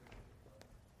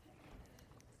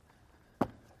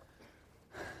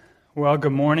Well,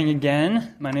 good morning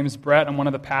again. My name is Brett. I'm one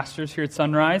of the pastors here at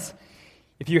Sunrise.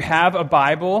 If you have a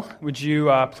Bible, would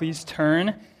you please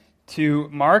turn to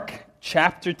Mark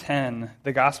chapter 10,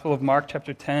 the Gospel of Mark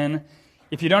chapter 10.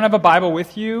 If you don't have a Bible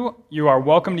with you, you are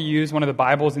welcome to use one of the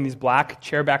Bibles in these black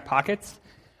chair back pockets.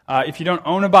 If you don't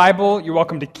own a Bible, you're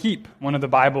welcome to keep one of the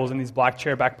Bibles in these black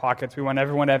chair back pockets. We want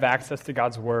everyone to have access to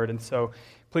God's Word, and so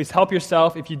please help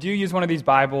yourself. If you do use one of these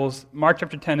Bibles, Mark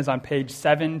chapter 10 is on page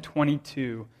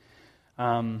 722.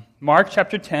 Mark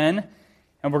chapter 10,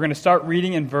 and we're going to start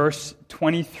reading in verse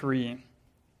 23.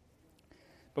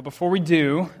 But before we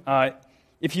do,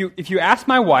 if you ask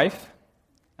my wife,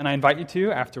 and I invite you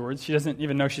to afterwards, she doesn't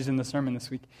even know she's in the sermon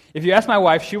this week. If you ask my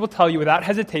wife, she will tell you without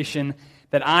hesitation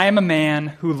that I am a man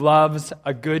who loves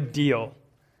a good deal.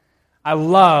 I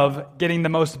love getting the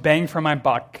most bang for my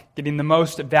buck, getting the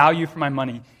most value for my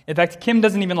money. In fact, Kim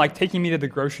doesn't even like taking me to the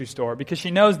grocery store because she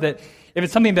knows that if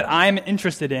it's something that I'm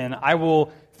interested in, I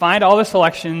will find all the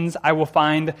selections, I will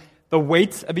find the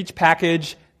weights of each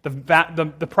package,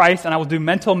 the price, and I will do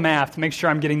mental math to make sure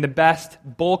I'm getting the best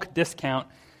bulk discount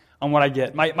on what I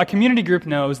get. My community group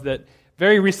knows that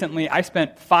very recently I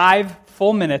spent 5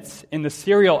 full minutes in the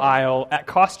cereal aisle at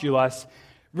Cost You Less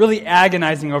really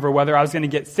agonizing over whether I was going to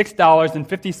get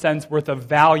 $6.50 worth of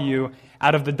value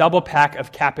out of the double pack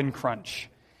of Cap'n Crunch.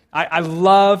 I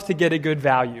love to get a good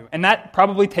value, and that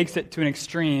probably takes it to an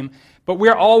extreme, but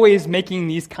we're always making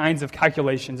these kinds of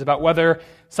calculations about whether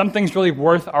something's really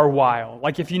worth our while.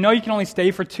 Like if you know you can only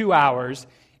stay for 2 hours,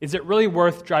 is it really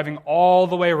worth driving all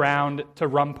the way around to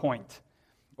Rum Point?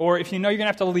 Or if you know you're going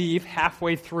to have to leave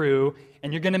halfway through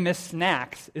and you're going to miss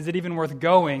snacks, is it even worth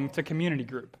going to community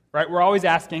group? Right? We're always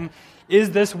asking,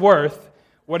 is this worth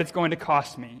what it's going to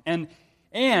cost me?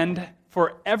 And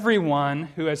for everyone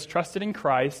who has trusted in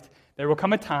Christ, there will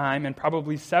come a time, and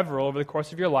probably several over the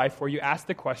course of your life, where you ask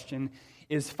the question,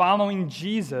 is following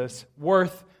Jesus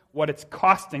worth what it's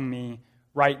costing me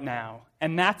right now?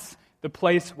 And that's the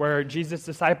place where Jesus'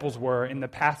 disciples were in the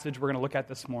passage we're going to look at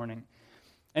this morning.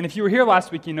 And if you were here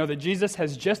last week, you know that Jesus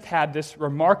has just had this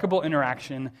remarkable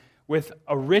interaction with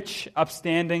a rich,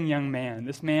 upstanding young man.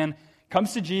 This man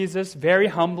comes to Jesus very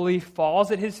humbly,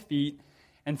 falls at his feet,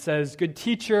 and says, "Good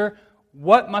teacher,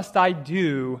 what must I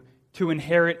do to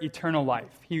inherit eternal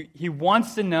life?" He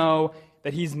wants to know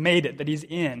that he's made it, that he's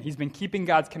in. He's been keeping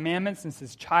God's commandments since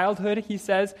his childhood, he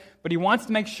says, but he wants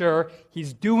to make sure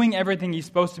he's doing everything he's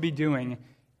supposed to be doing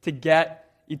to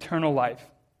get eternal life.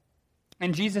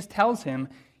 And Jesus tells him,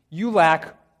 you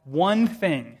lack one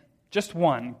thing, just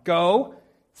one. Go,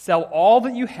 sell all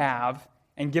that you have,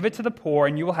 and give it to the poor,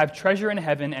 and you will have treasure in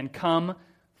heaven, and come,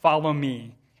 follow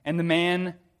me. And the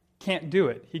man can't do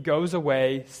it. He goes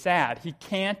away sad. He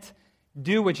can't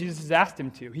do what Jesus has asked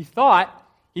him to. He thought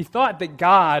that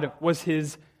God was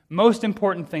his most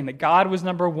important thing, that God was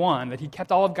number one, that he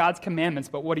kept all of God's commandments,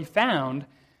 but what he found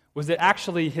was that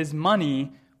actually his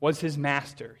money was his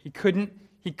master. He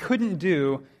couldn't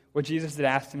do what Jesus had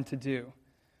asked him to do.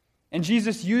 And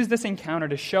Jesus used this encounter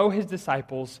to show his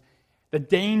disciples the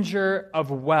danger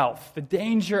of wealth, the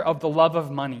danger of the love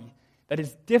of money, that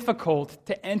it's difficult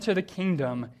to enter the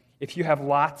kingdom if you have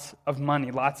lots of money,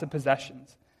 lots of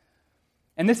possessions.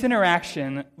 And this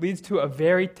interaction leads to a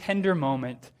very tender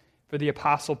moment for the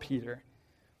Apostle Peter.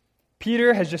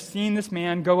 Peter has just seen this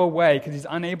man go away because he's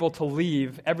unable to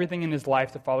leave everything in his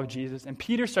life to follow Jesus. And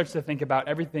Peter starts to think about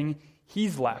everything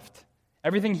he's left,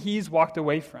 everything he's walked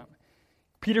away from.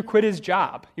 Peter quit his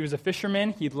job. He was a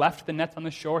fisherman. He left the nets on the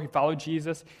shore. He followed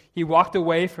Jesus. He walked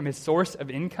away from his source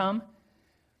of income.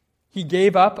 He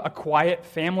gave up a quiet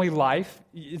family life.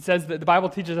 It says that the Bible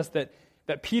teaches us that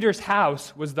Peter's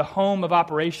house was the home of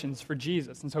operations for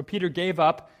Jesus. And so Peter gave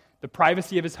up the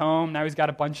privacy of his home. Now he's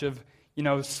got a bunch of,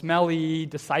 smelly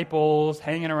disciples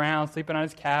hanging around, sleeping on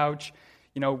his couch,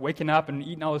 waking up and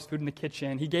eating all his food in the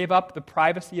kitchen. He gave up the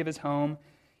privacy of his home,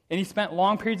 and he spent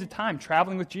long periods of time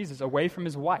traveling with Jesus away from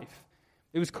his wife.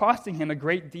 It was costing him a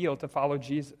great deal to follow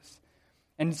Jesus.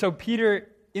 And so Peter,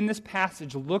 in this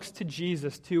passage, looks to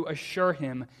Jesus to assure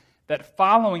him that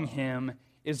following him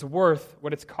is worth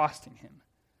what it's costing him.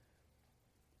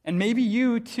 And maybe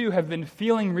you, too, have been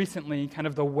feeling recently kind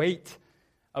of the weight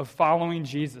of following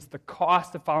Jesus, the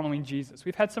cost of following Jesus.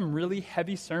 We've had some really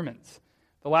heavy sermons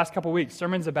the last couple weeks,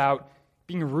 sermons about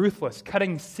being ruthless,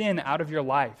 cutting sin out of your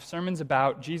life, sermons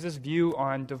about Jesus' view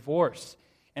on divorce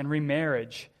and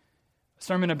remarriage, a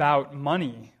sermon about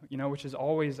money, which is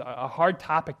always a hard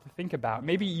topic to think about.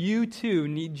 Maybe you, too,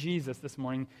 need Jesus this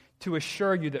morning to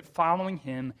assure you that following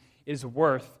him is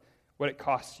worth what it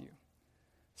costs you.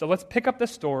 So let's pick up the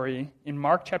story in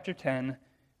Mark chapter 10,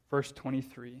 verse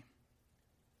 23.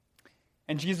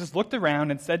 And Jesus looked around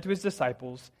and said to his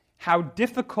disciples, "How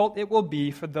difficult it will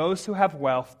be for those who have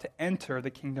wealth to enter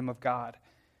the kingdom of God."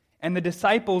 And the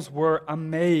disciples were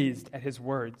amazed at his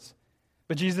words.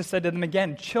 But Jesus said to them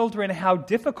again, "Children, how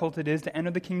difficult it is to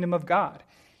enter the kingdom of God.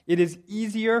 It is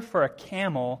easier for a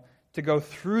camel to go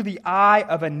through the eye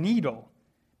of a needle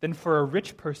than for a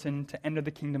rich person to enter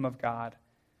the kingdom of God."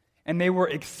 And they were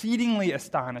exceedingly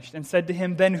astonished and said to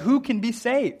him, "Then who can be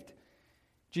saved?"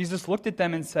 Jesus looked at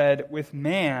them and said, "With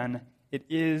man it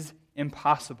is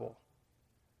impossible,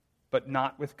 but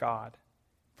not with God.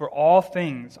 For all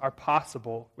things are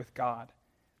possible with God."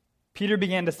 Peter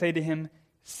began to say to him,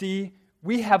 "See,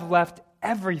 we have left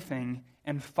everything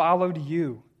and followed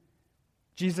you."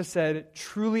 Jesus said,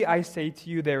 "Truly I say to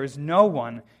you, there is no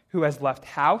one who has left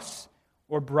house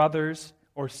or brothers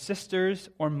or sisters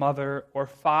or mother or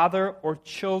father or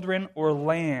children or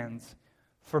lands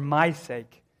for my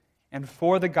sake and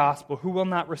for the gospel who will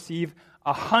not receive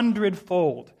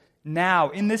 100-fold now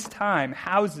in this time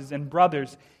houses and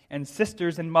brothers and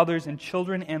sisters and mothers and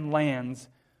children and lands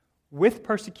with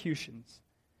persecutions,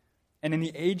 and in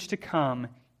the age to come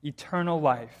eternal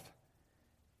life.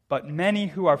 But many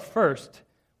who are first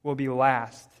will be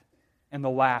last, and the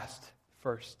last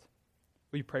first."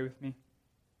 Will you pray with me?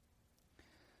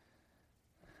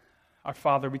 Our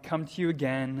Father, we come to you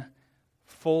again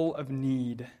full of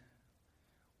need.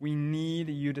 We need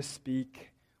you to speak.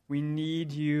 We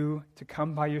need you to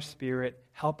come by your Spirit.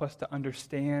 Help us to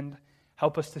understand.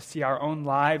 Help us to see our own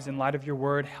lives in light of your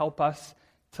word. Help us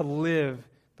to live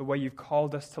the way you've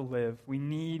called us to live. We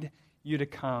need you to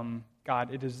come.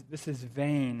 God, this is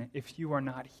vain if you are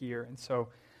not here. And so,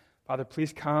 Father,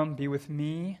 please come, be with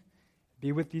me,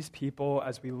 be with these people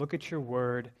as we look at your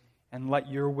word, and let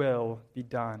your will be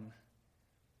done.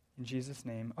 In Jesus'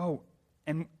 name. Oh,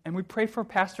 and we pray for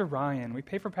Pastor Ryan. We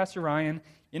pray for Pastor Ryan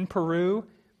in Peru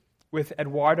with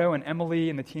Eduardo and Emily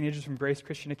and the teenagers from Grace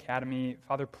Christian Academy.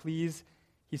 Father, please,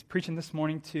 he's preaching this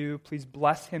morning too. Please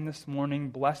bless him this morning.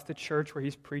 Bless the church where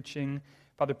he's preaching.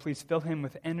 Father, please fill him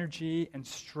with energy and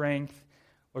strength.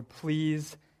 Lord,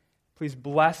 please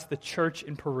bless the church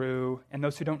in Peru and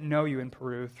those who don't know you in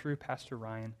Peru through Pastor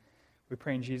Ryan. We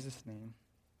pray in Jesus' name.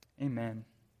 Amen.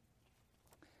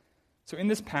 So in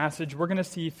this passage, we're going to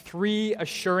see 3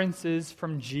 assurances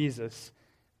from Jesus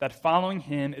that following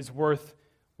him is worth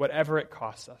whatever it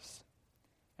costs us.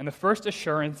 And the first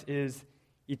assurance is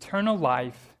eternal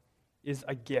life is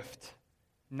a gift,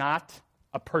 not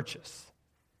a purchase.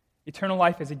 Eternal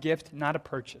life is a gift, not a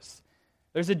purchase.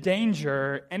 There's a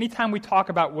danger anytime we talk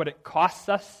about what it costs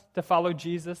us to follow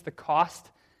Jesus, the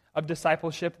cost of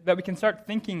discipleship, that we can start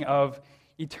thinking of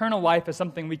eternal life as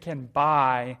something we can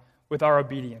buy with our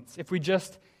obedience. If we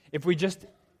just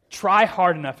try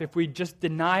hard enough, if we just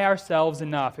deny ourselves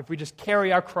enough, if we just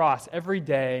carry our cross every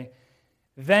day,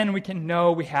 then we can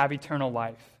know we have eternal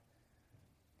life.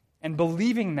 And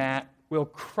believing that will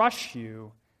crush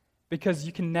you because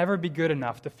you can never be good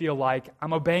enough to feel like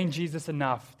I'm obeying Jesus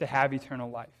enough to have eternal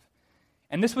life.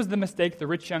 And this was the mistake the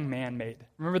rich young man made.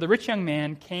 Remember, the rich young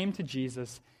man came to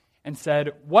Jesus and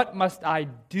said, "What must I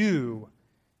do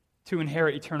to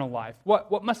inherit eternal life?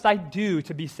 What must I do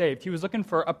to be saved?" He was looking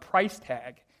for a price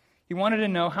tag. He wanted to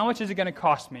know, how much is it going to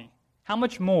cost me? How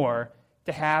much more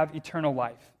to have eternal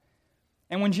life?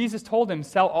 And when Jesus told him,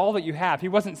 "Sell all that you have," he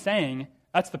wasn't saying,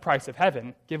 "That's the price of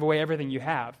heaven. Give away everything you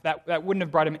have." That wouldn't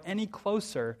have brought him any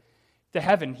closer to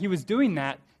heaven. He was doing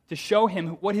that to show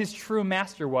him what his true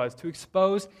master was, to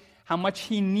expose how much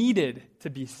he needed to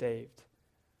be saved,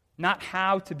 not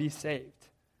how to be saved.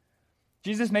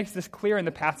 Jesus makes this clear in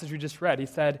the passage we just read. He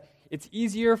said, it's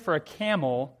easier for a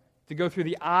camel to go through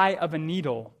the eye of a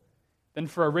needle than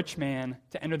for a rich man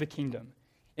to enter the kingdom.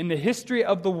 In the history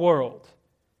of the world,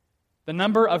 the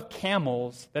number of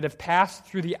camels that have passed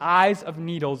through the eyes of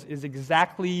needles is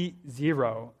exactly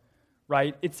 0,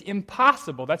 right? It's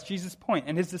impossible. That's Jesus' point.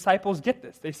 And his disciples get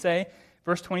this. They say,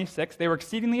 verse 26, they were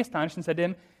exceedingly astonished and said to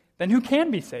him, "Then who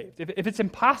can be saved? If it's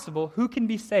impossible, who can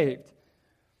be saved?"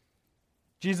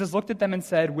 Jesus looked at them and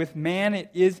said, "With man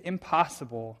it is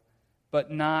impossible,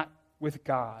 but not with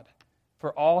God.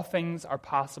 For all things are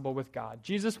possible with God."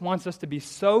 Jesus wants us to be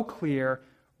so clear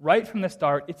right from the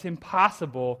start, it's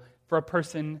impossible for a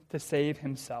person to save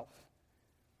himself.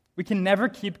 We can never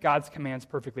keep God's commands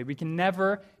perfectly. We can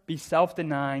never be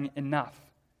self-denying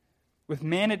enough. With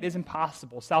man it is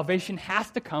impossible. Salvation has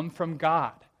to come from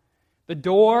God. The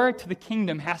door to the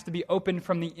kingdom has to be opened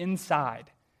from the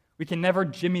inside. We can never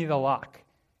jimmy the lock.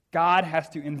 God has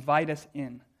to invite us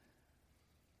in.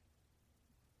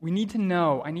 We need to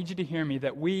know, I need you to hear me,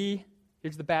 that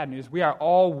here's the bad news, we are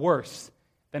all worse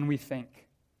than we think.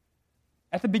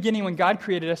 At the beginning, when God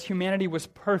created us, humanity was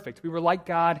perfect. We were like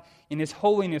God in His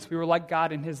holiness. We were like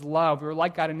God in His love. We were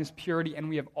like God in His purity, and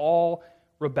we have all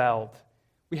rebelled.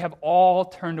 We have all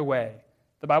turned away.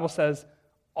 The Bible says,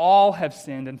 all have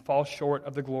sinned and fall short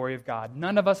of the glory of God.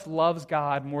 None of us loves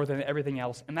God more than everything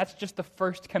else, and that's just the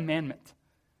first commandment.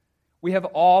 We have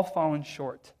all fallen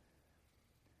short.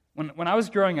 When I was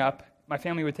growing up, my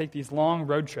family would take these long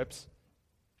road trips,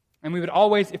 and we would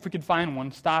always, if we could find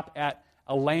one, stop at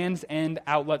a Land's End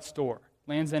outlet store.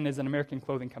 Land's End is an American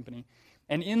clothing company.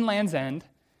 And in Land's End,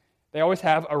 they always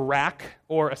have a rack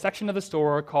or a section of the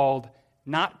store called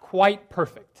Not Quite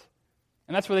Perfect.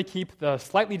 And that's where they keep the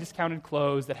slightly discounted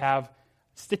clothes that have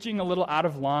stitching a little out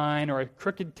of line or a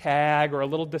crooked tag or a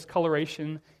little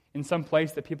discoloration in some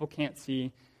place that people can't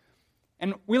see.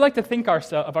 And we like to think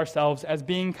of ourselves as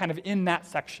being kind of in that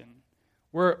section.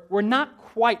 We're not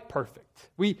quite perfect.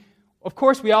 Of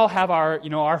course, we all have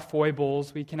our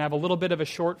foibles. We can have a little bit of a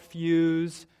short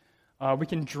fuse. We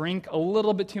can drink a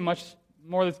little bit too much,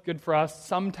 more that's good for us.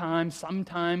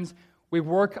 Sometimes we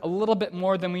work a little bit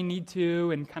more than we need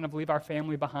to and kind of leave our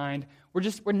family behind.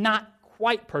 We're not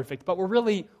quite perfect, but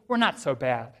we're not so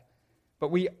bad. But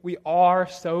we are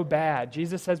so bad.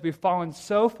 Jesus says we've fallen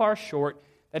so far short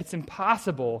that it's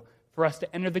impossible for us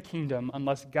to enter the kingdom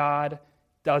unless God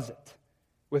does it.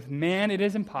 With man it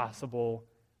is impossible,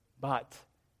 but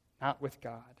not with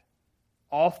God.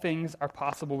 All things are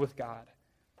possible with God.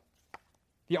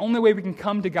 The only way we can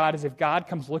come to God is if God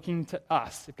comes looking to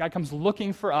us, if God comes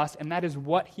looking for us, and that is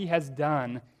what He has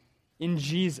done in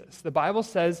Jesus. The Bible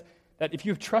says that if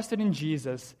you've trusted in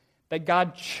Jesus, that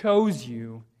God chose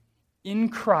you in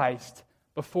Christ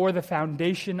before the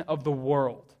foundation of the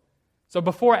world. So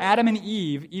before Adam and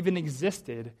Eve even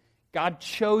existed, God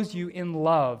chose you in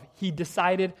love. He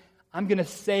decided, I'm going to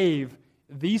save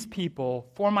these people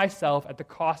for myself at the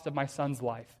cost of my son's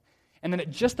life. And then at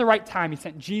just the right time, He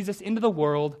sent Jesus into the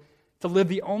world to live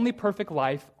the only perfect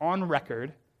life on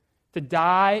record, to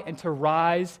die and to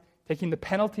rise, taking the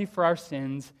penalty for our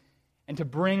sins, and to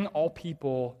bring all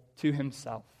people to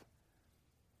Himself.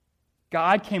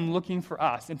 God came looking for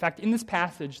us. In fact, in this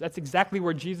passage, that's exactly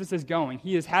where Jesus is going.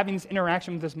 He is having this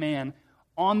interaction with this man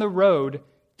on the road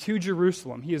to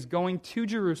Jerusalem. He is going to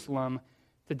Jerusalem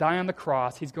to die on the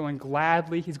cross. He's going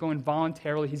gladly. He's going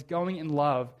voluntarily. He's going in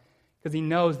love, because He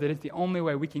knows that it's the only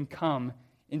way we can come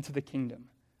into the kingdom.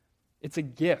 It's a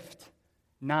gift,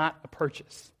 not a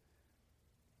purchase.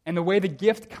 And the way the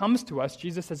gift comes to us,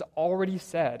 Jesus has already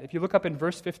said. If you look up in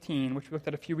verse 15, which we looked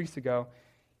at a few weeks ago,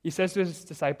 He says to His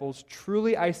disciples,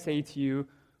 "Truly I say to you,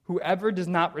 whoever does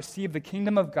not receive the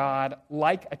kingdom of God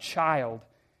like a child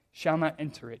shall not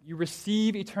enter it." You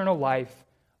receive eternal life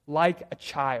like a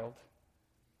child.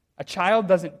 A child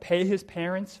doesn't pay his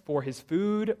parents for his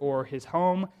food or his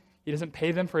home. He doesn't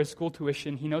pay them for his school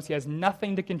tuition. He knows he has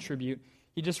nothing to contribute.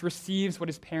 He just receives what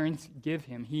his parents give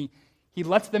him. He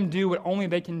lets them do what only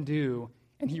they can do,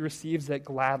 and he receives it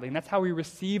gladly. And that's how we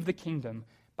receive the kingdom,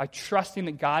 by trusting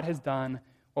that God has done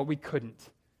what we couldn't.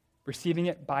 Receiving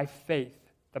it by faith,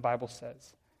 the Bible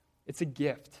says. It's a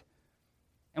gift.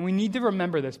 And we need to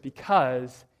remember this,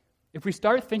 because if we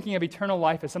start thinking of eternal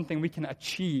life as something we can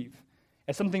achieve,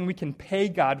 as something we can pay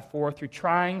God for through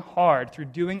trying hard, through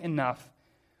doing enough,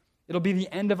 it'll be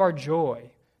the end of our joy,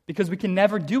 because we can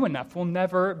never do enough. We'll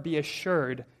never be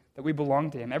assured that we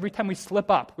belong to Him. Every time we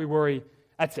slip up, we worry,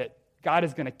 that's it. God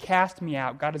is going to cast me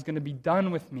out. God is going to be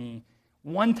done with me.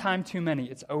 One time too many,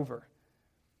 it's over.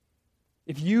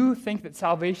 If you think that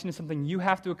salvation is something you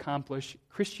have to accomplish,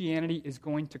 Christianity is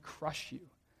going to crush you.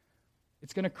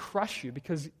 It's going to crush you,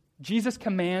 because Jesus'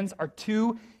 commands are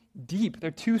too deep.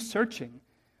 They're too searching.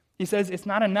 He says it's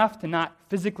not enough to not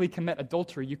physically commit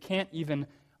adultery. You can't even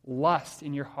lust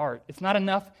in your heart. It's not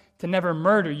enough to never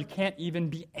murder. You can't even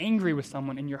be angry with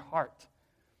someone in your heart.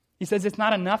 He says it's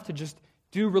not enough to just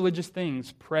do religious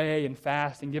things, pray and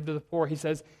fast and give to the poor. He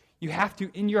says you have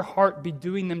to, in your heart, be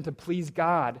doing them to please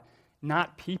God,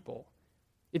 not people.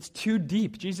 It's too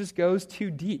deep. Jesus goes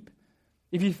too deep.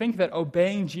 If you think that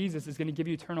obeying Jesus is going to give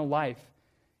you eternal life,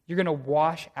 you're going to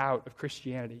wash out of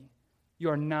Christianity. You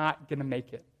are not going to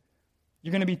make it.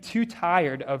 You're going to be too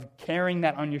tired of carrying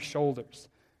that on your shoulders,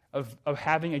 of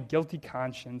having a guilty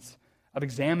conscience, of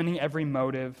examining every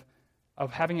motive,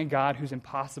 of having a God who's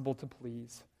impossible to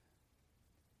please.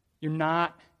 You're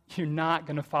not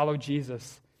going to follow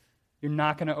Jesus. You're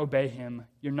not going to obey Him.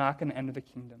 You're not going to enter the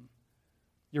kingdom.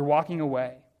 You're walking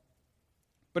away.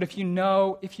 But if you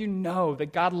know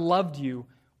that God loved you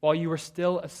while you were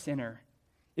still a sinner,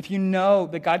 if you know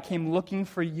that God came looking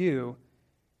for you,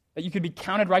 that you could be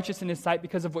counted righteous in His sight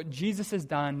because of what Jesus has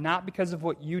done, not because of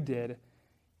what you did,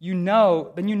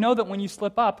 then you know that when you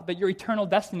slip up, that your eternal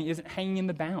destiny isn't hanging in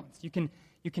the balance. You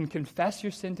can confess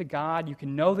your sin to God, you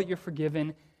can know that you're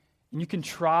forgiven, and you can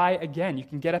try again. You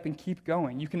can get up and keep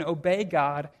going. You can obey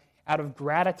God out of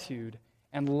gratitude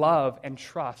and love and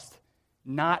trust,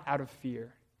 not out of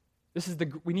fear.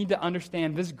 We need to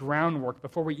understand this groundwork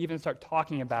before we even start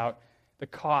talking about the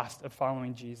cost of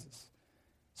following Jesus.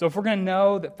 So if we're going to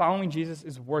know that following Jesus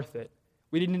is worth it,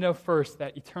 we need to know first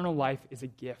that eternal life is a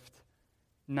gift,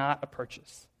 not a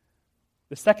purchase.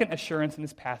 The second assurance in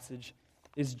this passage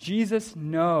is Jesus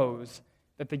knows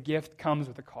that the gift comes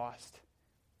with a cost.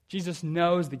 Jesus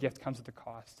knows the gift comes with a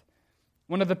cost.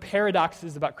 One of the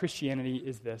paradoxes about Christianity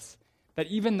is this, that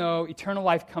even though eternal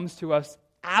life comes to us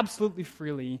absolutely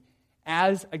freely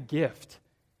as a gift,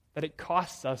 that it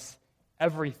costs us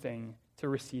everything to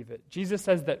receive it. Jesus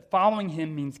says that following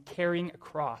him means carrying a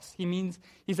cross. He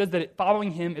says that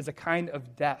following him is a kind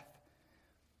of death.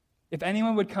 If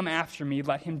anyone would come after me,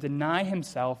 let him deny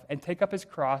himself and take up his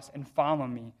cross and follow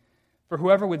me. For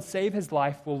whoever would save his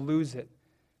life will lose it.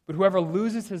 But whoever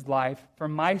loses his life for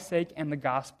my sake and the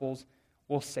gospel's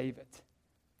will save it.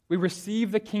 We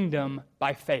receive the kingdom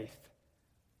by faith.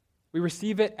 We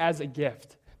receive it as a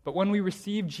gift. But when we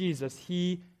receive Jesus,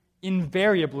 he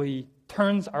invariably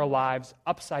turns our lives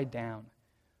upside down.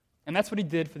 And that's what he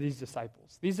did for these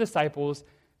disciples. These disciples,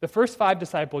 the first 5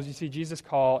 disciples you see Jesus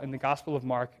call in the Gospel of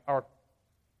Mark are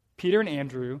Peter and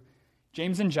Andrew,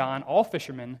 James and John, all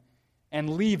fishermen, and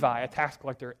Levi, a tax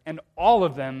collector, and all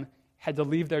of them had to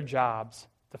leave their jobs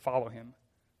to follow him.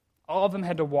 All of them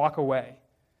had to walk away.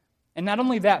 And not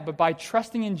only that, but by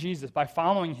trusting in Jesus, by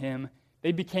following him,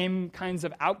 they became kinds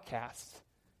of outcasts,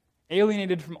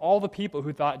 alienated from all the people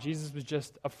who thought Jesus was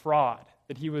just a fraud,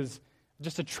 that he was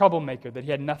just a troublemaker, that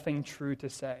he had nothing true to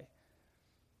say.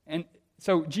 And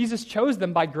so Jesus chose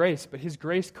them by grace, but his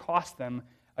grace cost them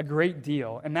a great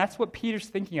deal. And that's what Peter's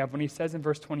thinking of when he says in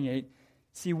verse 28,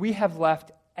 see, we have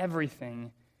left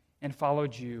everything and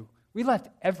followed you. We left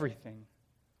everything.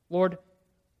 Lord,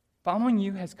 following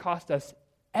you has cost us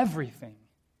everything.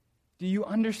 Do you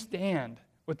understand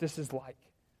what this is like?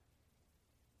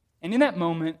 And in that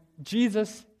moment,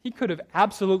 Jesus, he could have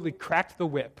absolutely cracked the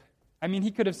whip. I mean,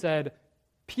 he could have said,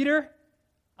 Peter,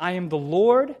 I am the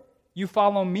Lord. You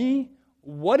follow me.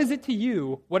 What is it to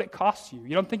you what it costs you?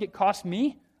 You don't think it cost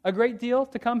me a great deal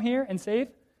to come here and save?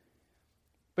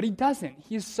 But he doesn't.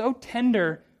 He is so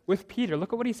tender with Peter.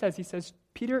 Look at what he says. He says,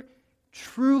 Peter,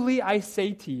 truly I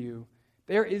say to you,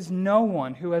 there is no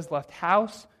one who has left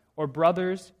house or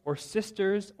brothers or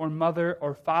sisters or mother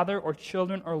or father or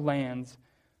children or lands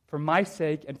for my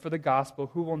sake and for the gospel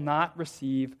who will not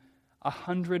receive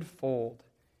 100-fold.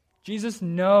 Jesus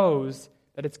knows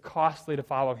that it's costly to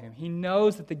follow him. He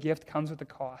knows that the gift comes with a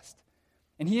cost.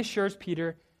 And he assures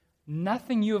Peter,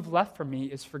 nothing you have left for me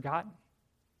is forgotten.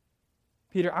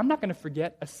 Peter, I'm not going to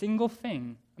forget a single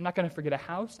thing. I'm not going to forget a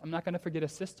house. I'm not going to forget a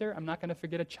sister. I'm not going to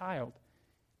forget a child.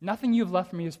 Nothing you've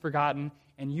left for me is forgotten,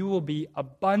 and you will be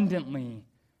abundantly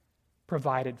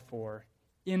provided for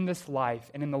in this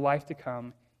life and in the life to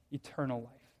come, eternal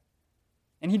life.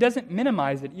 And he doesn't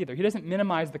minimize it either. He doesn't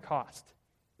minimize the cost.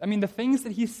 I mean, the things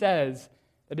that he says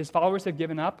that his followers have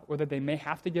given up or that they may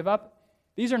have to give up,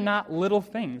 these are not little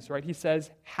things, right? He says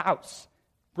house,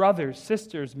 brothers,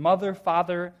 sisters, mother,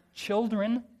 father,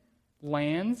 children,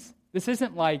 lands. This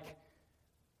isn't like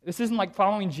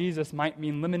following Jesus might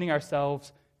mean limiting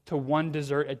ourselves to one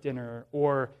dessert at dinner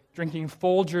or drinking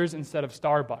Folgers instead of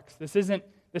Starbucks. This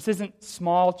isn't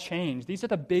small change. These are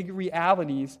the big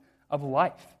realities of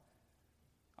life.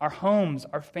 Our homes,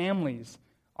 our families,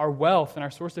 our wealth, and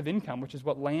our source of income, which is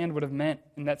what land would have meant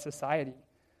in that society.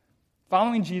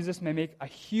 Following Jesus may make a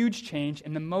huge change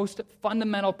in the most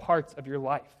fundamental parts of your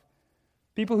life.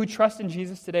 People who trust in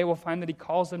Jesus today will find that he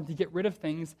calls them to get rid of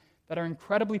things that are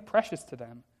incredibly precious to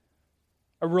them.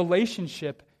 A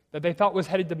relationship that they thought was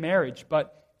headed to marriage,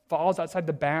 but falls outside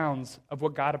the bounds of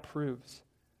what God approves.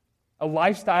 A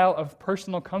lifestyle of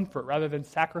personal comfort rather than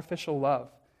sacrificial love.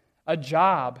 A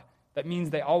job that means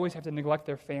they always have to neglect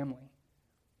their family.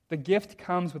 The gift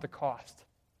comes with a cost.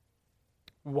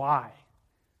 Why?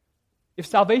 If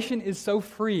salvation is so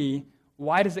free,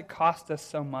 why does it cost us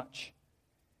so much?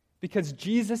 Because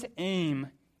Jesus' aim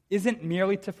isn't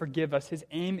merely to forgive us. His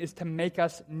aim is to make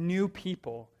us new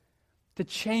people, to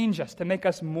change us, to make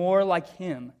us more like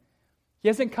him. He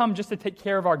hasn't come just to take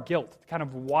care of our guilt, to kind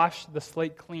of wash the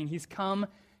slate clean. He's come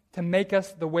to make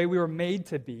us the way we were made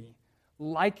to be,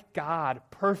 like God,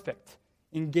 perfect,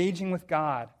 engaging with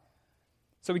God.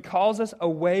 So he calls us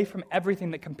away from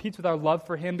everything that competes with our love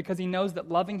for him because he knows that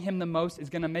loving him the most is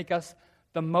going to make us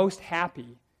the most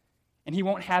happy. And he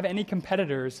won't have any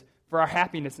competitors for our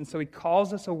happiness, and so he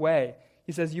calls us away.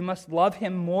 He says, you must love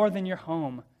him more than your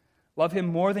home, love him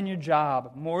more than your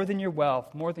job, more than your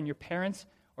wealth, more than your parents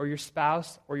or your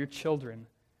spouse or your children.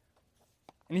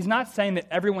 And he's not saying that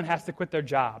everyone has to quit their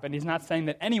job, and he's not saying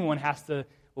that anyone has to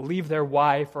leave their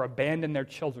wife or abandon their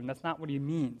children. That's not what he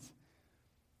means.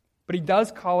 But he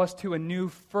does call us to a new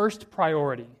first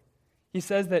priority. He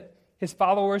says that his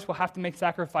followers will have to make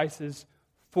sacrifices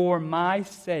for my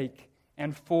sake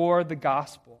and for the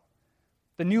gospel.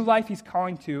 The new life he's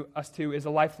calling us to is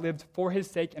a life lived for his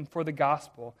sake and for the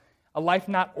gospel. A life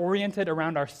not oriented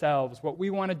around ourselves, what we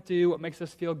want to do, what makes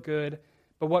us feel good,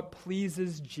 but what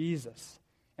pleases Jesus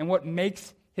and what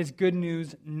makes his good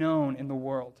news known in the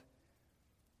world.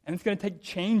 And it's going to take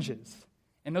changes,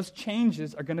 and those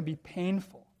changes are going to be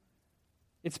painful.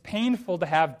 It's painful to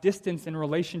have distance in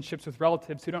relationships with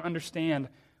relatives who don't understand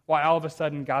why all of a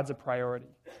sudden God's a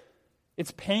priority.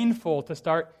 It's painful to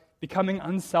start becoming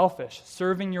unselfish,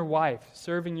 serving your wife,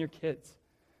 serving your kids.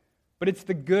 But it's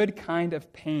the good kind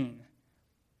of pain.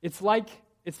 It's like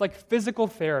physical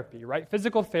therapy, right?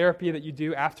 Physical therapy that you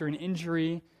do after an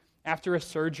injury, after a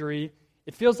surgery.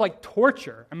 It feels like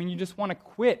torture. I mean, you just want to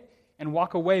quit and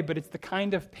walk away, but it's the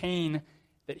kind of pain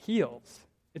that heals.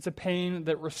 It's a pain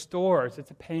that restores.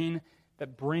 It's a pain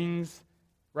that brings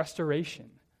restoration.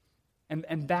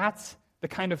 And that's the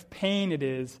kind of pain it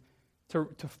is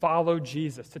to follow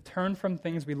Jesus, to turn from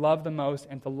things we love the most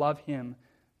and to love him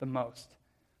the most.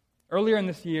 Earlier in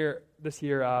this year,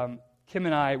 Kim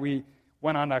and I, we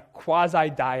went on a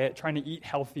quasi-diet, trying to eat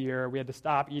healthier. We had to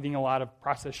stop eating a lot of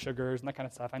processed sugars and that kind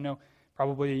of stuff. I know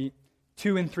probably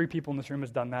 2 in 3 people in this room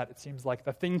has done that. It seems like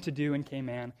the thing to do in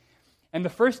Cayman. And the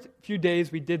first few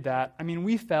days we did that, I mean,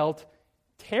 we felt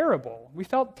terrible. We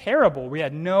felt terrible. We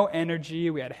had no energy.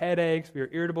 We had headaches. We were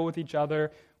irritable with each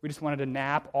other. We just wanted to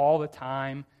nap all the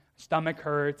time. Stomach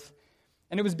hurts.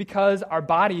 And it was because our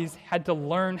bodies had to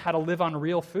learn how to live on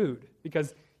real food,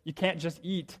 because you can't just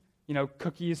eat,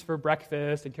 cookies for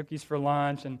breakfast and cookies for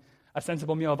lunch and a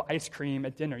sensible meal of ice cream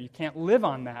at dinner. You can't live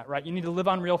on that, right? You need to live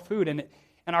on real food. And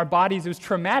our bodies, it was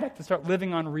traumatic to start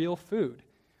living on real food.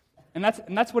 And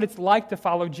that's what it's like to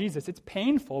follow Jesus. It's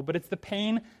painful, but it's the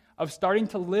pain of starting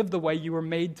to live the way you were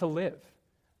made to live,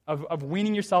 of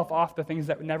weaning yourself off the things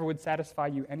that never would satisfy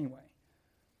you anyway.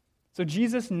 So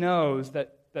Jesus knows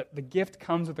that the gift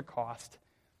comes with a cost.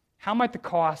 How might the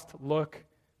cost look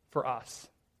for us?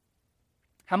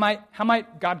 How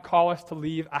might God call us to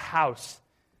leave a house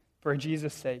for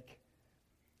Jesus' sake?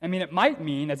 I mean, it might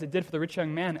mean, as it did for the rich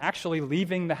young man, actually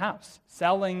leaving the house,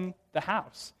 selling the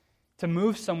house, to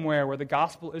move somewhere where the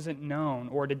gospel isn't known,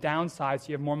 or to downsize so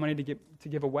you have more money to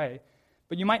give away.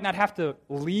 But you might not have to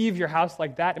leave your house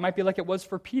like that. It might be like it was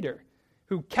for Peter,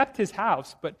 who kept his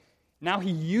house, but now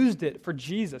he used it for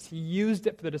Jesus. He used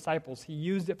it for the disciples. He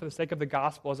used it for the sake of the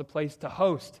gospel as a place to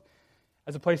host,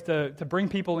 as a place to bring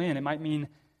people in. It might mean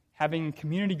having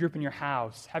community group in your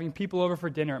house, having people over for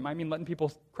dinner. It might mean letting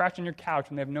people crash on your couch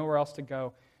when they have nowhere else to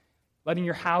go, letting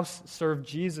your house serve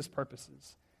Jesus'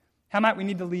 purposes. How might we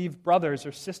need to leave brothers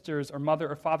or sisters or mother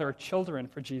or father or children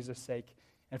for Jesus' sake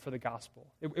and for the gospel?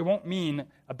 It won't mean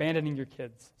abandoning your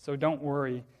kids, so don't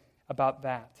worry about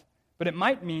that. But it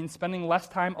might mean spending less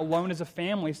time alone as a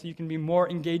family so you can be more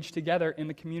engaged together in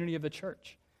the community of the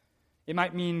church. It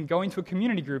might mean going to a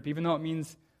community group, even though it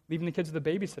means leaving the kids with a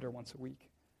babysitter once a week.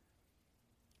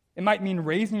 It might mean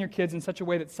raising your kids in such a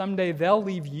way that someday they'll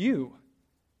leave you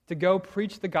to go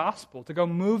preach the gospel, to go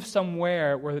move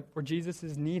somewhere where Jesus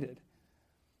is needed.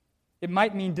 It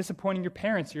might mean disappointing your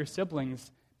parents or your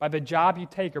siblings by the job you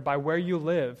take or by where you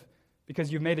live,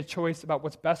 because you've made a choice about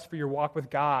what's best for your walk with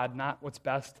God, not what's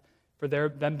best for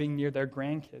them being near their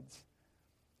grandkids.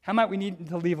 How might we need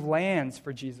to leave lands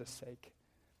for Jesus' sake?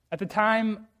 At the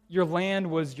time, your land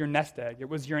was your nest egg. It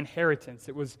was your inheritance.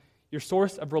 It was your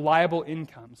source of reliable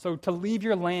income. So to leave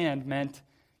your land meant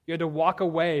you had to walk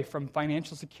away from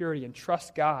financial security and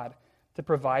trust God to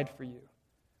provide for you.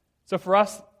 So for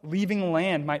us, leaving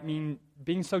land might mean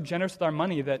being so generous with our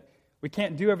money that we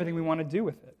can't do everything we want to do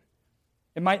with it.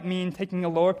 It might mean taking a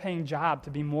lower-paying job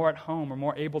to be more at home or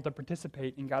more able to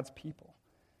participate in God's people.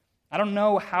 I don't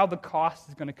know how the cost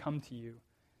is going to come to you.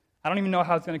 I don't even know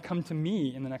how it's going to come to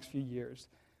me in the next few years.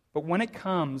 But when it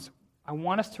comes, I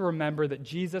want us to remember that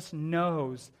Jesus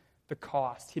knows the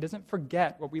cost. He doesn't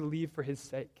forget what we leave for his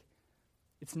sake.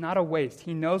 It's not a waste.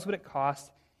 He knows what it costs,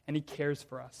 and he cares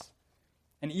for us.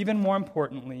 And even more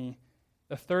importantly,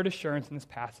 the third assurance in this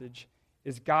passage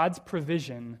is God's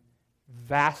provision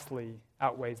vastly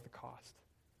outweighs the cost.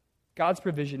 God's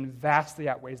provision vastly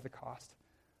outweighs the cost.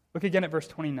 Look again at verse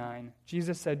 29.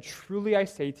 Jesus said, "Truly I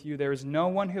say to you, there is no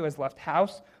one who has left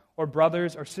house or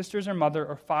brothers, or sisters, or mother,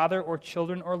 or father, or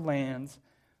children, or lands,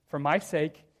 for my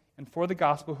sake and for the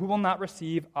gospel, who will not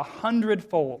receive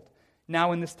 100-fold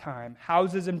now in this time,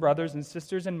 houses and brothers and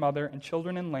sisters and mother and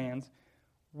children and lands,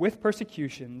 with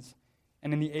persecutions,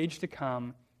 and in the age to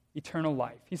come, eternal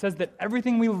life. He says that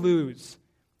everything we lose,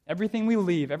 everything we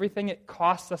leave, everything it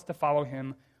costs us to follow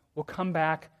him will come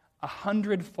back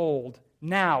 100-fold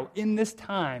now, in this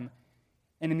time,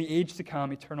 and in the age to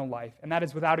come, eternal life. And that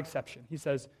is without exception. He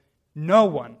says, no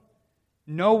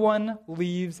one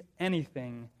leaves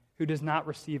anything who does not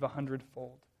receive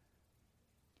 100-fold.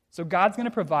 So God's going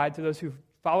to provide to those who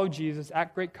follow Jesus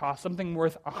at great cost something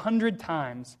worth 100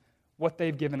 times what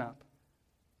they've given up.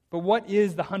 But what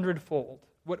is the 100-fold?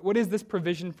 What is this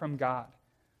provision from God?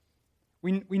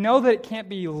 We know that it can't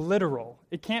be literal.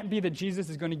 It can't be that Jesus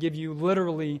is going to give you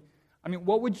literally,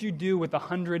 what would you do with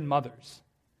 100 mothers?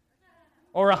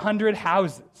 Or 100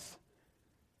 houses?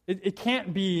 It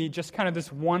can't be just kind of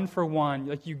this one-for-one,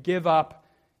 like you give up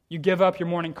your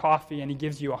morning coffee and he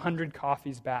gives you 100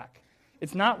 coffees back.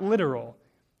 It's not literal.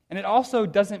 And it also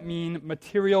doesn't mean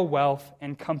material wealth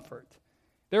and comfort.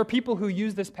 There are people who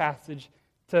use this passage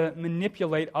to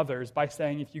manipulate others by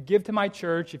saying, if you give to my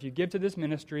church, if you give to this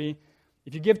ministry,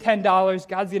 if you give $10,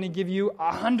 God's going to give you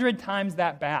 100 times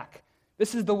that back.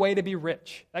 This is the way to be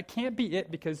rich. That can't be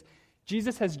it, because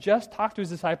Jesus has just talked to his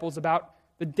disciples about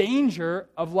the danger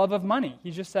of love of money.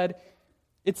 He just said,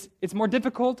 it's more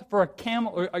difficult for a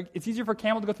camel, or it's easier for a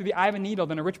camel to go through the eye of a needle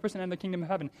than a rich person in the kingdom of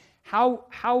heaven.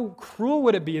 How cruel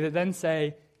would it be to then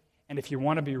say, and if you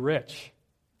want to be rich,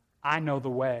 I know the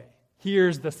way.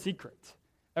 Here's the secret.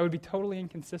 That would be totally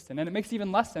inconsistent. And it makes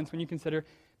even less sense when you consider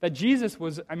that Jesus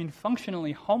was,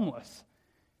 functionally homeless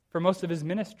for most of his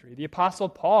ministry. The Apostle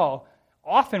Paul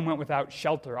often went without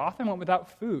shelter, often went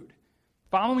without food.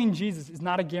 Following Jesus is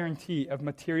not a guarantee of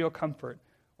material comfort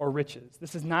or riches.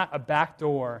 This is not a back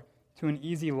door to an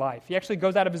easy life. He actually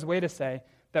goes out of his way to say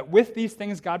that with these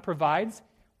things God provides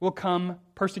will come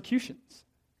persecutions.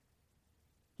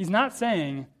 He's not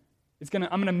saying I'm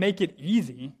going to make it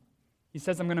easy. He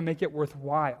says I'm going to make it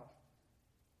worthwhile.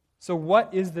 So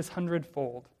what is this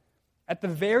 100-fold? At the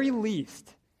very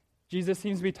least, Jesus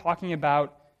seems to be talking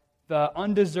about the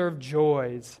undeserved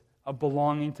joys of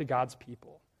belonging to God's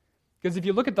people. Because if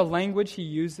you look at the language he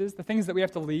uses, the things that we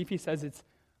have to leave, he says it's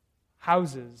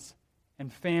houses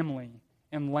and family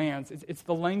and lands. It's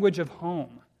the language of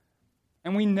home.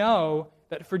 And we know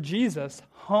that for Jesus,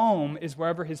 home is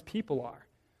wherever his people are.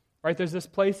 Right? There's this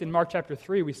place in Mark chapter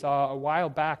 3 we saw a while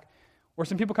back where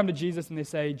some people come to Jesus and they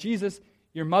say, Jesus,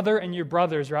 your mother and your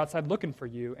brothers are outside looking for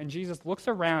you. And Jesus looks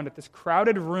around at this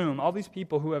crowded room, all these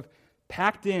people who have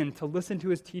packed in to listen to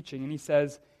his teaching, and he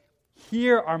says,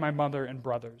 here are my mother and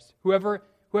brothers. Whoever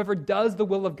does the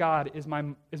will of God is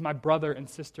my brother and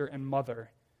sister and mother.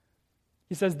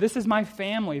 He says, this is my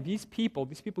family. These people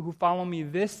who follow me,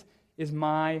 this is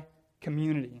my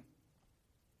community.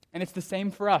 And it's the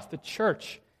same for us. The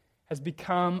church has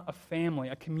become a family,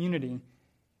 a community.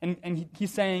 And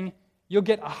he's saying, you'll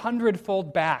get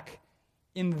 100-fold back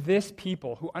in this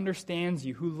people who understands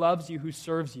you, who loves you, who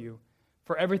serves you,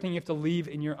 for everything you have to leave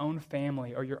in your own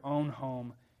family or your own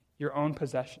home, your own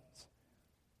possessions.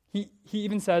 He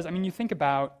even says, you think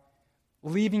about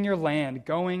leaving your land,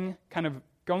 going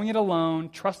it alone,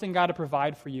 trusting God to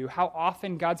provide for you, how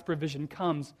often God's provision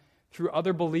comes through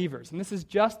other believers. And this is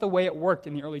just the way it worked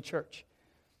in the early church.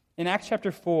 In Acts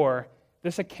chapter 4,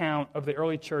 this account of the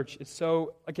early church is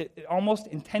so, it almost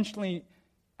intentionally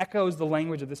echoes the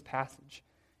language of this passage.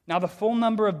 Now the full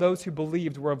number of those who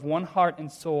believed were of one heart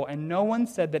and soul, and no one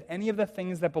said that any of the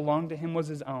things that belonged to him was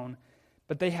his own,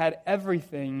 but they had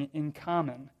everything in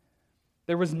common.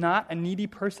 There was not a needy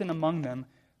person among them,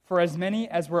 for as many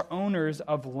as were owners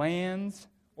of lands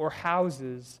or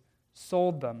houses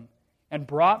sold them, and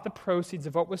brought the proceeds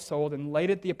of what was sold and laid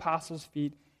it at the apostles'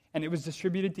 feet, and it was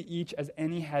distributed to each as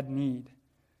any had need.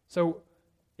 So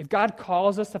if God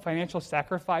calls us to financial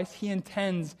sacrifice, he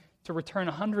intends to return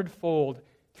 100-fold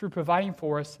through providing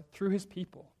for us through his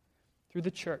people, through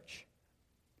the church.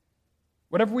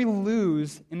 Whatever we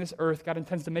lose in this earth, God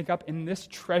intends to make up in this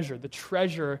treasure, the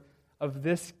treasure of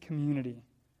this community.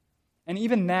 And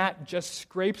even that just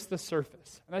scrapes the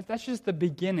surface. That's just the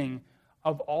beginning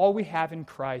of all we have in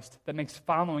Christ that makes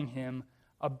following him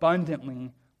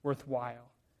abundantly worthwhile.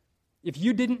 If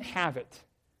you didn't have it,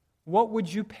 what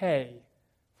would you pay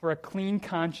for a clean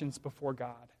conscience before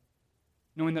God,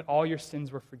 knowing that all your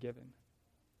sins were forgiven?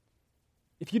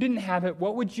 If you didn't have it,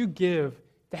 what would you give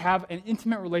to have an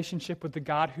intimate relationship with the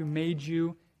God who made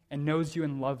you and knows you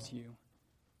and loves you?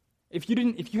 If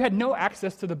you had no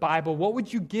access to the Bible, what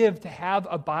would you give to have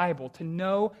a Bible, to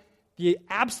know the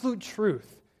absolute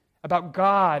truth about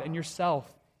God and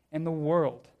yourself and the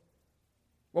world,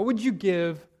 what would you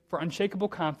give for unshakable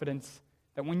confidence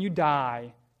that when you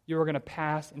die, you are going to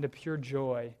pass into pure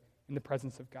joy in the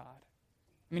presence of God?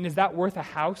 I mean, is that worth a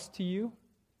house to you?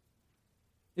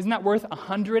 Isn't that worth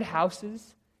 100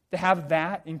 houses to have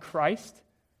that in Christ?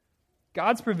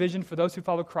 God's provision for those who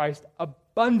follow Christ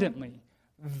abundantly,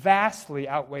 vastly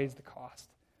outweighs the cost.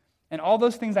 And all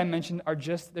those things I mentioned they're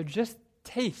just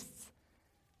tastes.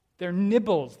 They're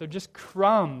nibbles. They're just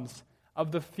crumbs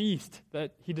of the feast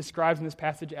that he describes in this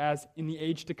passage as, in the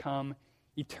age to come,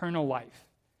 eternal life.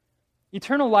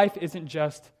 Eternal life isn't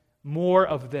just more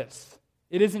of this.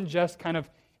 It isn't just kind of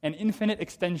an infinite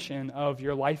extension of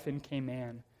your life in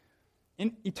Canaan.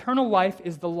 Eternal life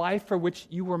is the life for which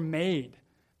you were made,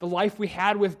 the life we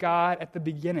had with God at the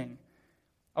beginning,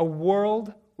 a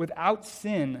world without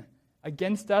sin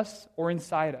against us or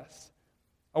inside us,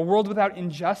 a world without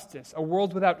injustice, a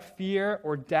world without fear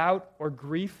or doubt or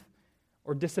grief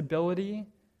or disability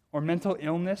or mental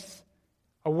illness,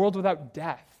 a world without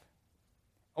death,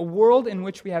 a world in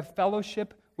which we have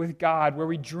fellowship with God, where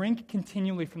we drink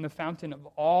continually from the fountain of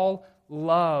all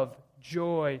love,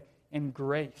 joy, and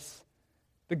grace.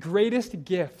 The greatest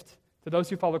gift to those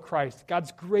who follow Christ,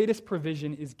 God's greatest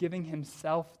provision, is giving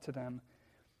himself to them.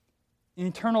 In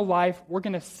eternal life, we're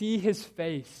going to see his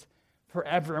face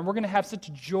forever, and we're going to have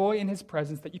such joy in his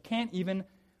presence that we can't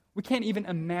even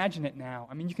imagine it now.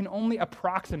 I mean, you can only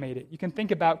approximate it. You can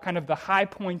think about kind of the high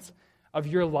points of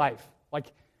your life,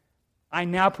 like, I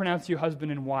now pronounce you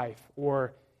husband and wife,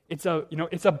 or it's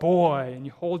a boy, and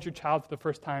you hold your child for the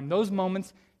first time. Those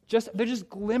moments, they're just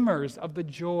glimmers of the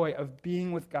joy of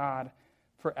being with God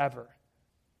forever.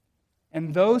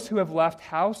 And those who have left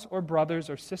house or brothers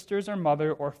or sisters or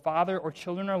mother or father or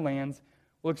children or lands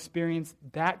will experience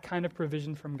that kind of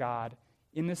provision from God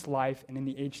in this life and in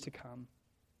the age to come.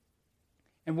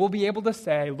 And we'll be able to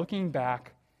say, looking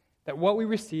back, that what we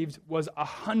received was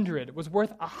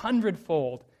worth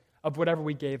 100-fold of whatever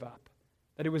we gave up.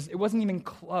 That it wasn't even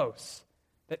close.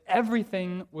 That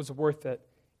everything was worth it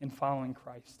in following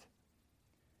Christ.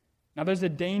 Now there's a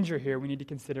danger here we need to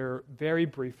consider very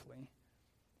briefly.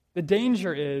 The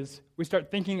danger is we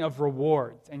start thinking of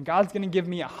rewards, and God's going to give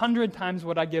me 100 times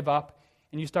what I give up,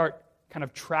 and you start kind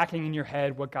of tracking in your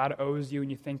head what God owes you, and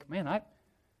you think, man,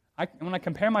 when I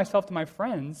compare myself to my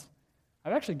friends,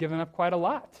 I've actually given up quite a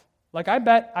lot. Like, I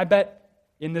bet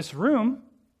in this room,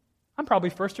 I'm probably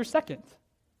first or second.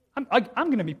 I'm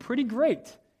going to be pretty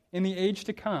great in the age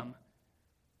to come.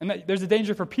 And there's a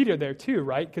danger for Peter there too,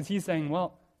 right? Because he's saying,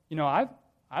 well,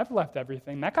 I've left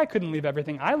everything. That guy couldn't leave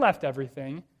everything. I left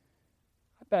everything.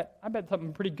 I bet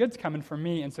something pretty good's coming for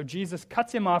me. And so Jesus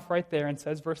cuts him off right there and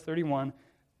says, verse 31,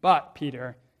 but,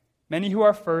 Peter, many who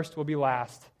are first will be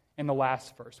last, and the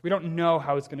last first. We don't know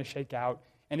how it's going to shake out,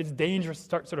 and it's dangerous to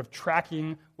start sort of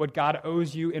tracking what God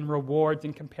owes you in rewards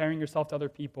and comparing yourself to other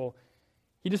people.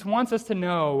 He just wants us to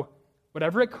know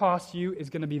whatever it costs you is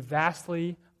going to be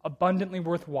vastly, abundantly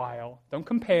worthwhile. Don't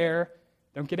compare.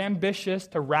 Don't get ambitious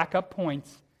to rack up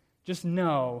points. Just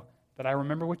know that I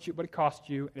remember what it cost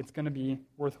you, and it's going to be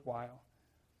worthwhile.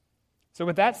 So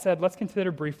with that said, let's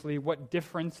consider briefly what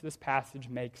difference this passage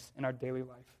makes in our daily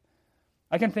life.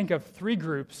 I can think of 3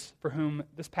 groups for whom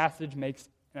this passage makes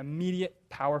an immediate,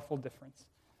 powerful difference.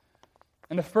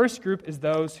 And the first group is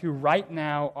those who right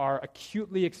now are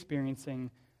acutely experiencing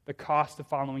the cost of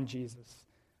following Jesus,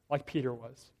 like Peter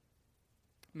was.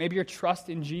 Maybe your trust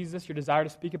in Jesus, your desire to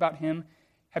speak about him,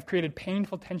 have created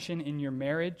painful tension in your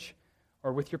marriage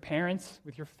or with your parents,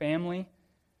 with your family,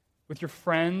 with your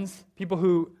friends, people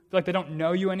who feel like they don't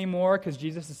know you anymore because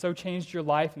Jesus has so changed your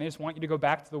life and they just want you to go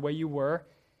back to the way you were.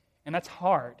 And that's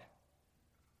hard.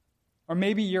 Or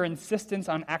maybe your insistence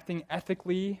on acting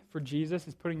ethically for Jesus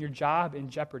is putting your job in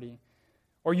jeopardy.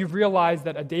 Or you've realized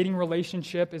that a dating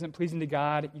relationship isn't pleasing to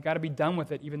God. You got to be done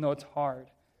with it even though it's hard.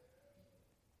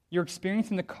 You're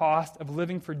experiencing the cost of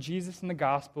living for Jesus and the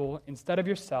gospel instead of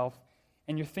yourself,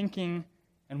 and you're thinking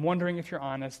and wondering, if you're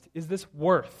honest, is this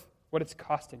worth what it's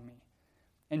costing me?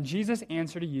 And Jesus'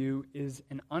 answer to you is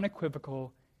an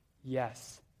unequivocal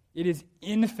yes. It is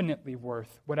infinitely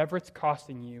worth whatever it's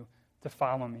costing you to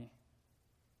follow me.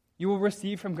 You will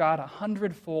receive from God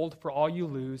 100-fold for all you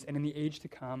lose, and in the age to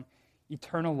come,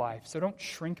 eternal life. So don't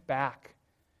shrink back.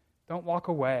 Don't walk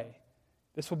away.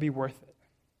 This will be worth it.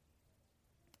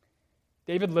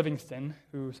 David Livingstone,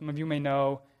 who some of you may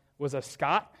know, was a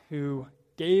Scot who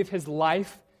gave his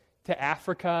life to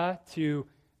Africa to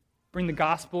bring the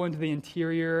gospel into the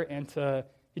interior, and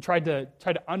he tried to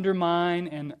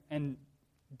undermine and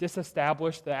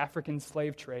disestablish the African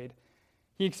slave trade.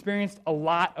 He experienced a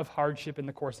lot of hardship in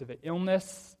the course of it.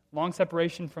 Illness, long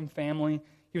separation from family.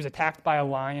 He was attacked by a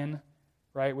lion,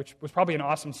 right, which was probably an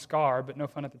awesome scar, but no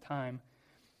fun at the time.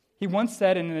 He once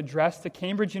said in an address to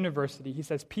Cambridge University, he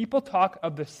says, "People talk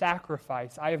of the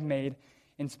sacrifice I have made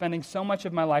in spending so much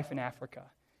of my life in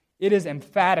Africa. It is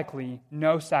emphatically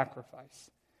no sacrifice.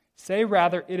 Say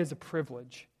rather, it is a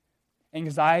privilege.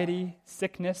 Anxiety,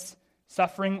 sickness,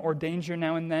 suffering, or danger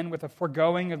now and then, with a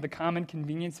foregoing of the common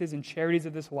conveniences and charities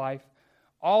of this life,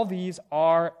 all these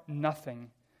are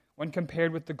nothing when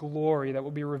compared with the glory that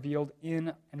will be revealed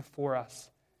in and for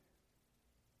us."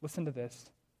 Listen to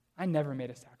this. I never made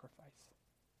a sacrifice.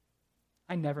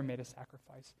 I never made a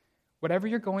sacrifice. Whatever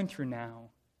you're going through now,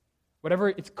 whatever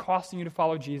it's costing you to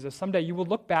follow Jesus, someday you will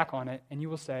look back on it and you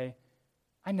will say,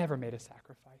 I never made a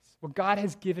sacrifice. What God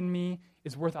has given me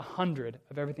is worth 100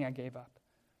 of everything I gave up.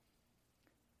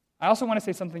 I also want to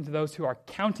say something to those who are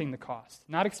counting the cost,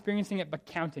 not experiencing it, but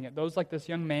counting it. Those like this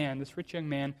young man, this rich young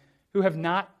man, who have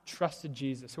not trusted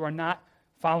Jesus, who are not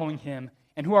following him,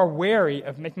 and who are wary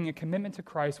of making a commitment to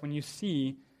Christ when you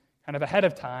see, kind of ahead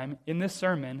of time, in this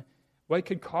sermon, what it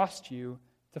could cost you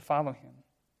to follow him.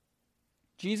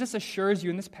 Jesus assures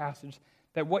you in this passage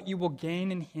that what you will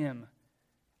gain in him,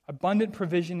 abundant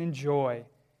provision and joy,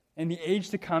 in the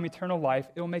age to come, eternal life,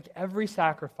 it will make every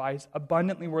sacrifice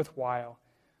abundantly worthwhile.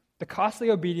 The costly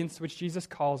obedience to which Jesus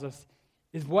calls us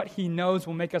is what he knows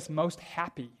will make us most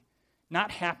happy.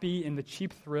 Not happy in the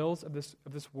cheap thrills of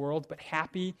this world, but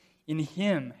happy in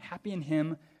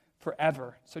him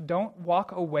forever. So don't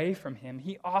walk away from him.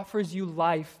 He offers you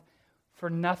life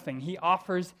for nothing. He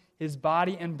offers his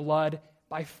body and blood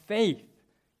by faith.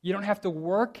 You don't have to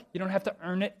work. You don't have to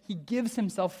earn it. He gives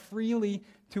himself freely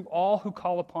to all who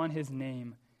call upon his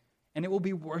name, and it will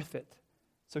be worth it.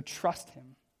 So trust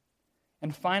him.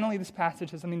 And finally, this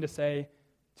passage has something to say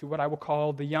to what I will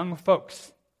call the young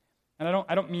folks. And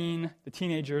I don't mean the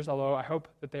teenagers, although I hope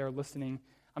that they are listening.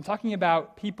 I'm talking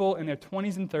about people in their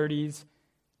 20s and 30s,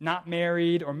 not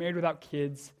married or married without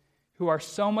kids, who are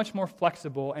so much more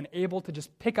flexible and able to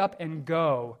just pick up and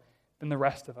go than the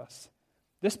rest of us.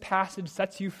 This passage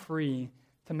sets you free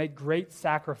to make great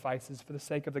sacrifices for the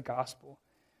sake of the gospel.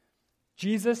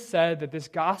 Jesus said that this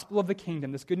gospel of the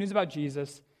kingdom, this good news about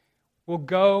Jesus, will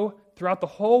go throughout the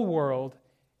whole world.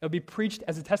 It'll be preached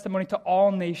as a testimony to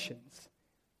all nations.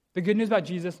 The good news about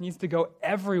Jesus needs to go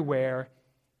everywhere.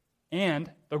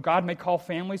 And though God may call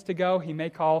families to go, he may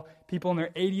call people in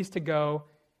their 80s to go,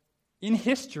 in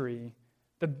history,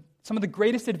 some of the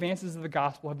greatest advances of the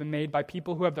gospel have been made by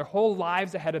people who have their whole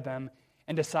lives ahead of them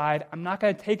and decide, I'm not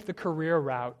going to take the career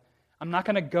route. I'm not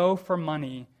going to go for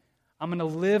money. I'm going to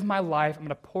live my life. I'm going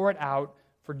to pour it out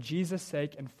for Jesus'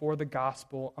 sake and for the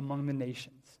gospel among the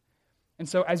nations. And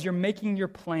so as you're making your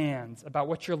plans about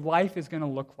what your life is going to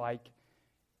look like,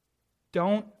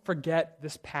 don't forget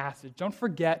this passage. Don't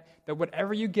forget that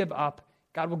whatever you give up,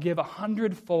 God will give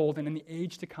 100-fold, and in the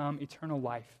age to come, eternal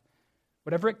life.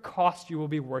 Whatever it costs you will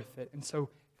be worth it. And so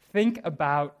think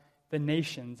about the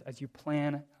nations as you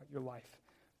plan out your life.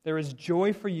 There is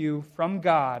joy for you from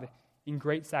God in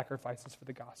great sacrifices for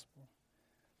the gospel.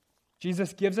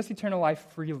 Jesus gives us eternal life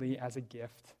freely as a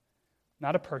gift,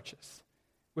 not a purchase.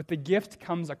 With the gift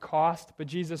comes a cost, but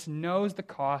Jesus knows the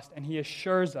cost, and he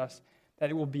assures us that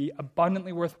it will be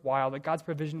abundantly worthwhile, that God's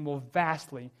provision will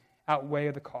vastly outweigh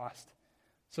the cost.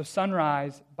 So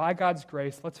Sunrise, by God's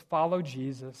grace, let's follow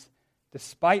Jesus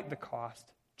despite the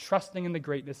cost, trusting in the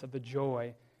greatness of the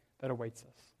joy that awaits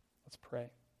us. Let's pray.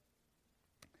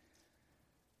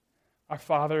 Our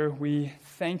Father, we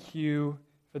thank you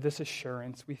for this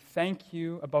assurance. We thank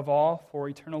you, above all, for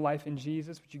eternal life in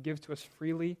Jesus, which you give to us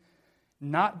freely,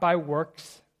 not by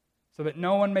works, so that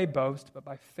no one may boast, but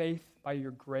by faith, by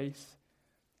your grace.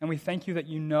 And we thank you that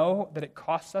you know that it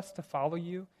costs us to follow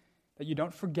you, that you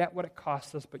don't forget what it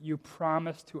costs us, but you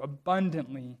promise to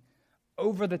abundantly,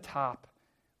 over the top,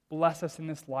 bless us in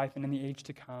this life and in the age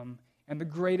to come. And the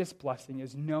greatest blessing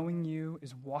is knowing you,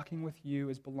 is walking with you,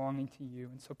 is belonging to you.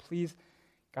 And so please,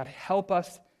 God, help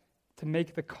us to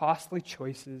make the costly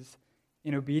choices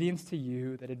in obedience to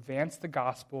you that advance the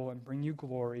gospel and bring you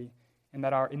glory, and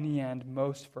that are, in the end,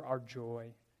 most for our joy.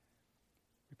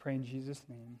 We pray in Jesus'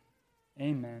 name.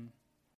 Amen.